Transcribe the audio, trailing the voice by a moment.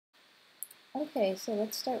Okay, so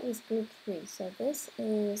let's start with group 3. So this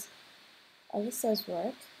is Alyssa's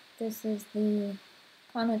work. This is the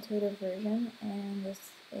connotative version, and this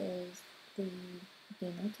is the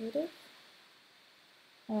denotative.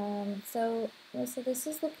 So this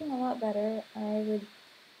is looking a lot better. I would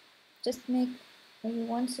just make maybe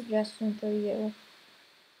one suggestion for you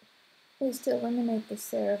is to eliminate the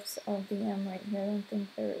serifs of the M right here. I don't think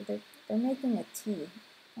they're making a T.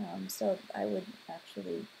 So I would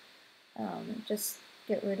actually just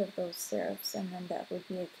get rid of those serifs, and then that would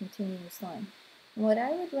be a continuous line. What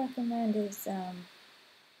I would recommend is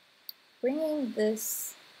bringing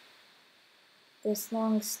this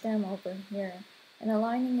long stem over here and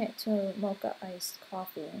aligning it to mocha iced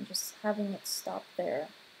coffee and just having it stop there,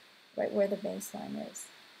 right where the baseline is.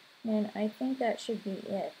 And I think that should be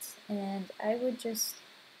it. And I would just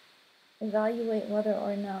evaluate whether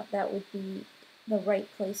or not that would be the right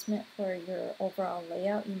placement for your overall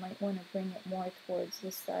layout. You might want to bring it more towards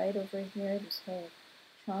this side over here, this whole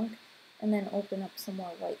chunk, and then open up some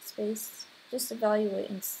more white space. Just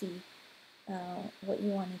evaluate and see what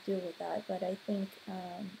you want to do with that. But I think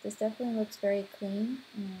this definitely looks very clean,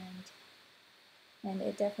 and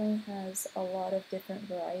it definitely has a lot of different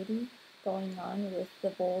variety going on with the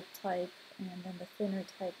bold type and then the thinner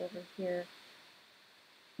type over here,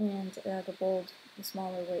 and the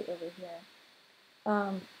smaller weight over here.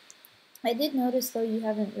 I did notice though you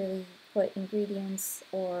haven't really put ingredients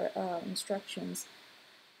or instructions,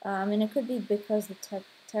 and it could be because the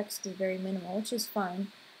text is very minimal, which is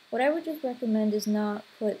fine. What I would just recommend is not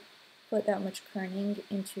put that much kerning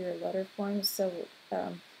into your letter forms. So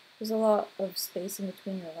there's a lot of space in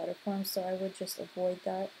between your letter forms, so I would just avoid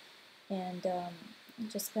that and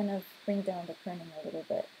just kind of bring down the kerning a little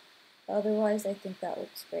bit. Otherwise, I think that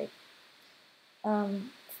looks great.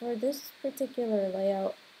 For this particular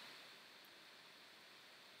layout,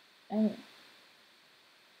 and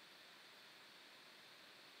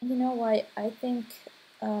you know what, I think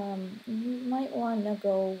you might want to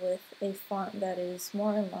go with a font that is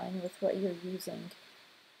more in line with what you're using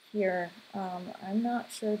here. I'm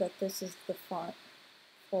not sure that this is the font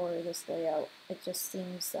for this layout. It just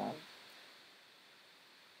seems,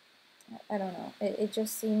 I don't know, it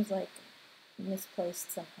just seems like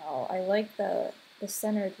misplaced somehow. I like the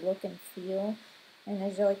centered look and feel, and I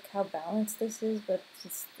like how balanced this is, but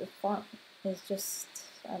the font is just,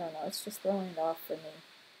 I don't know, it's just throwing it off for me.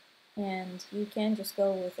 And you can just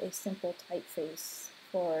go with a simple typeface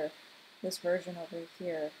for this version over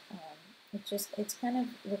here. It's kind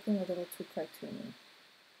of looking a little too cartoony,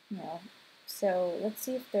 you know. So let's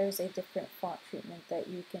see if there's a different font treatment that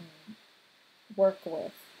you can work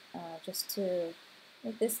with, just to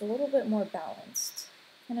make this a little bit more balanced,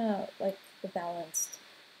 kind of like the balanced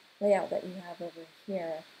layout that you have over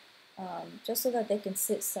here, just so that they can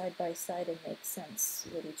sit side by side and make sense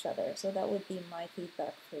with each other. So that would be my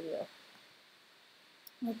feedback for you.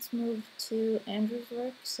 Let's move to Andrew's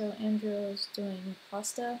work. So Andrew is doing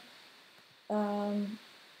pasta.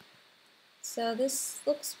 So this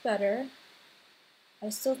looks better. I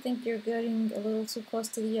still think you're getting a little too close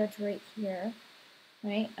to the edge right here,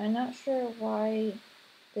 right? I'm not sure why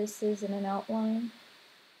this is in an outline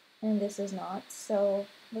and this is not. So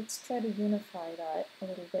let's try to unify that a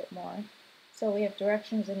little bit more. So we have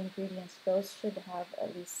directions and ingredients. Those should have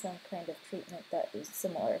at least some kind of treatment that is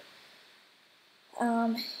similar.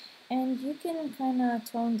 And you can kind of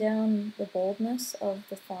tone down the boldness of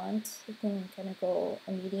the font. You can kind of go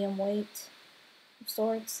a medium weight of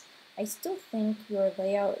sorts. I still think your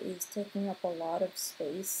layout is taking up a lot of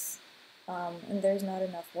space, and there's not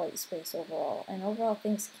enough white space overall. And overall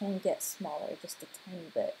things can get smaller just a tiny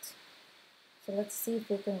bit. So let's see if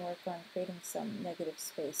we can work on creating some negative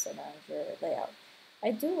space around your layout.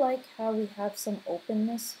 I do like how we have some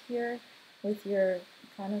openness here with your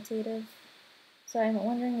connotative. So I'm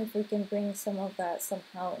wondering if we can bring some of that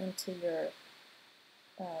somehow into your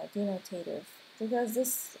denotative, because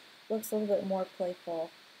this looks a little bit more playful.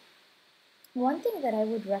 One thing that I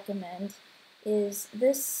would recommend is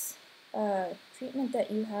this treatment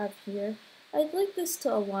that you have here. I'd like this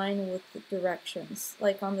to align with the directions,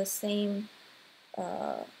 like on the same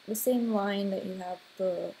line that you have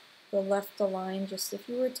the left align. Just if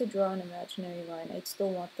you were to draw an imaginary line, I'd still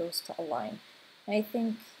want those to align. And I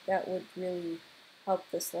think that would really help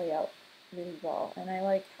this layout really well. And I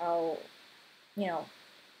like how, you know,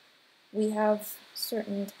 we have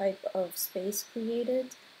certain type of space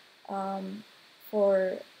created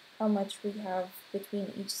for how much we have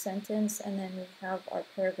between each sentence, and then we have our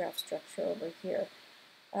paragraph structure over here.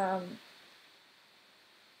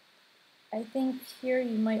 I think here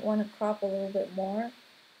you might want to crop a little bit more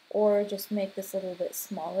or just make this a little bit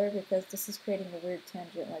smaller because this is creating a weird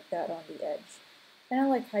tangent like that on the edge. Kind of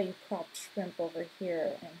like how you cropped shrimp over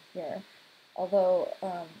here and here, although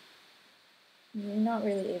you're not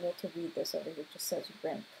really able to read this over here, it just says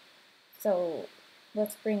rimp. So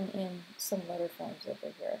let's bring in some letter forms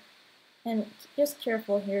over here. And just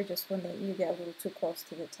careful here, just when you get a little too close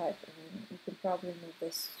to the type. I mean, you can probably move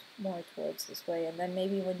this more towards this way, and then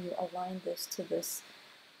maybe when you align this to this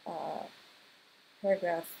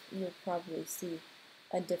paragraph, you'll probably see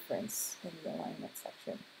a difference in the alignment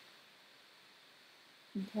section.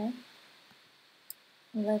 Okay,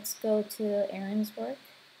 let's go to Erin's work.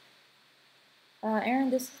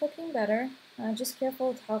 Erin, this is looking better. Just careful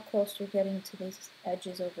with how close you're getting to these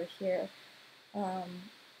edges over here.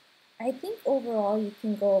 I think overall you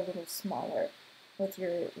can go a little smaller with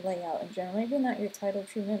your layout in general. Maybe not your title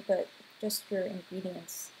treatment, but just your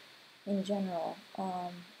ingredients in general.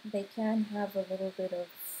 They can have a little bit of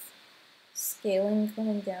scaling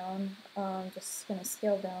coming down. Just going to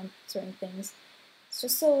scale down certain things. It's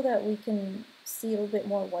just so that we can see a little bit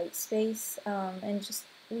more white space, and just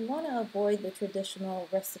we want to avoid the traditional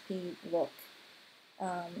recipe look.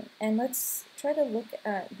 And let's try to look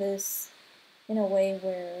at this in a way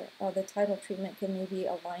where the title treatment can maybe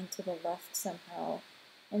align to the left somehow.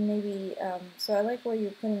 And maybe, so I like where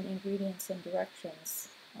you're putting ingredients and directions.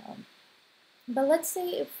 But let's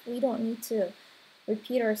say if we don't need to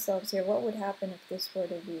repeat ourselves here, what would happen if this were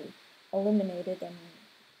to be eliminated and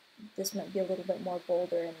this might be a little bit more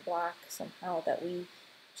bolder and black somehow, that we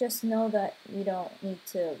just know that we don't need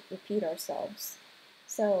to repeat ourselves.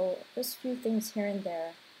 So just a few things here and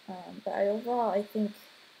there. But overall, I think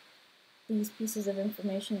these pieces of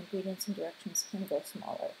information, ingredients, and directions can go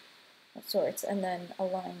smaller of sorts, and then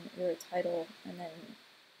align your title, and then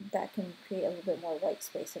that can create a little bit more white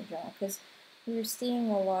space in general, because we're seeing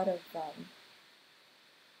a lot of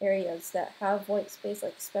areas that have white space,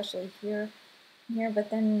 like especially here, but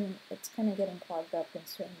then it's kind of getting clogged up in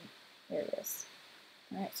certain areas.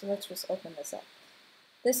 Alright, so let's just open this up.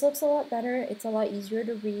 This looks a lot better, it's a lot easier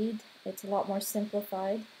to read, it's a lot more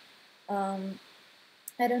simplified.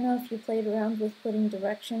 I don't know if you played around with putting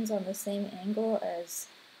directions on the same angle as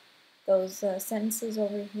those sentences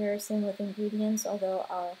over here, same with ingredients, although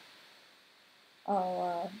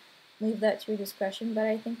I'll leave that to your discretion, but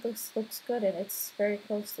I think this looks good and it's very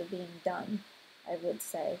close to being done, I would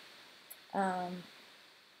say.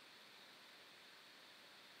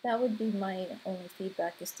 That would be my only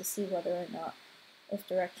feedback, is to see whether or not if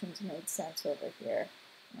directions made sense over here,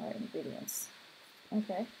 or ingredients.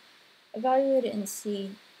 Okay, evaluate it and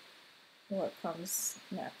see what comes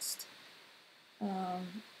next.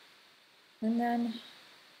 And then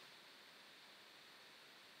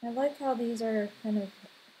I like how these are kind of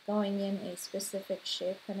going in a specific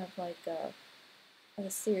shape, kind of like a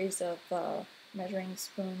series of measuring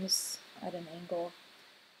spoons at an angle.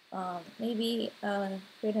 Maybe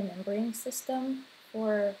create a numbering system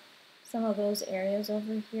for some of those areas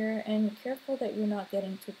over here, and careful that you're not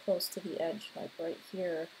getting too close to the edge, like right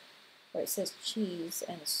here where it says cheese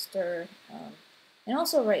and stir, and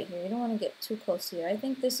also right here, you don't want to get too close here. I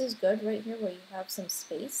think this is good right here where you have some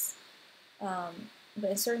space, but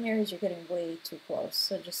in certain areas you're getting way too close,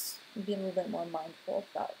 so just be a little bit more mindful of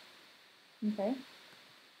that. Okay.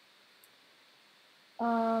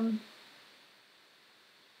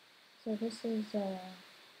 So this is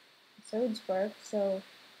Masoud's work, so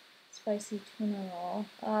spicy tuna roll.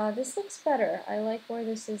 This looks better. I like where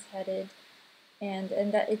this is headed, and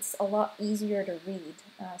that it's a lot easier to read,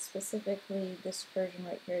 specifically this version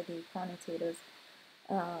right here, the connotative.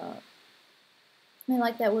 I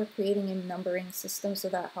like that we're creating a numbering system, so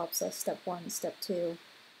that helps us step 1, step 2,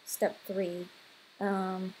 step 3.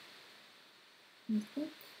 I think,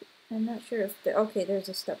 I'm not sure if, okay, there's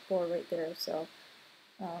a step 4 right there, so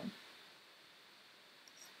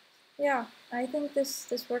yeah, I think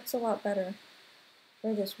this works a lot better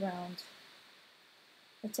for this round.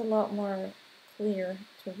 It's a lot more clear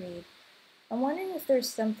to read. I'm wondering if there's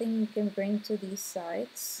something you can bring to these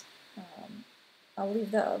sides. I'll leave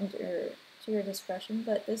that under to your discretion,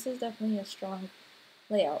 but this is definitely a strong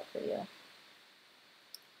layout for you.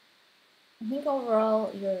 I think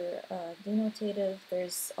overall your denotative,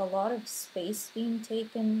 there's a lot of space being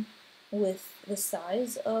taken with the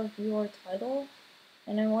size of your title,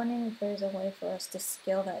 and I'm wondering if there's a way for us to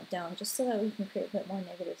scale that down just so that we can create a bit more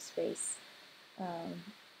negative space.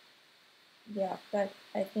 Yeah, that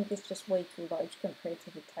I think is just way too large compared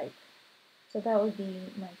to the type. So that would be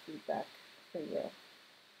my feedback for you.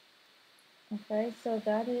 Okay, so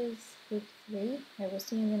that is group 3. I will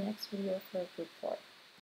see you in the next video for group 4.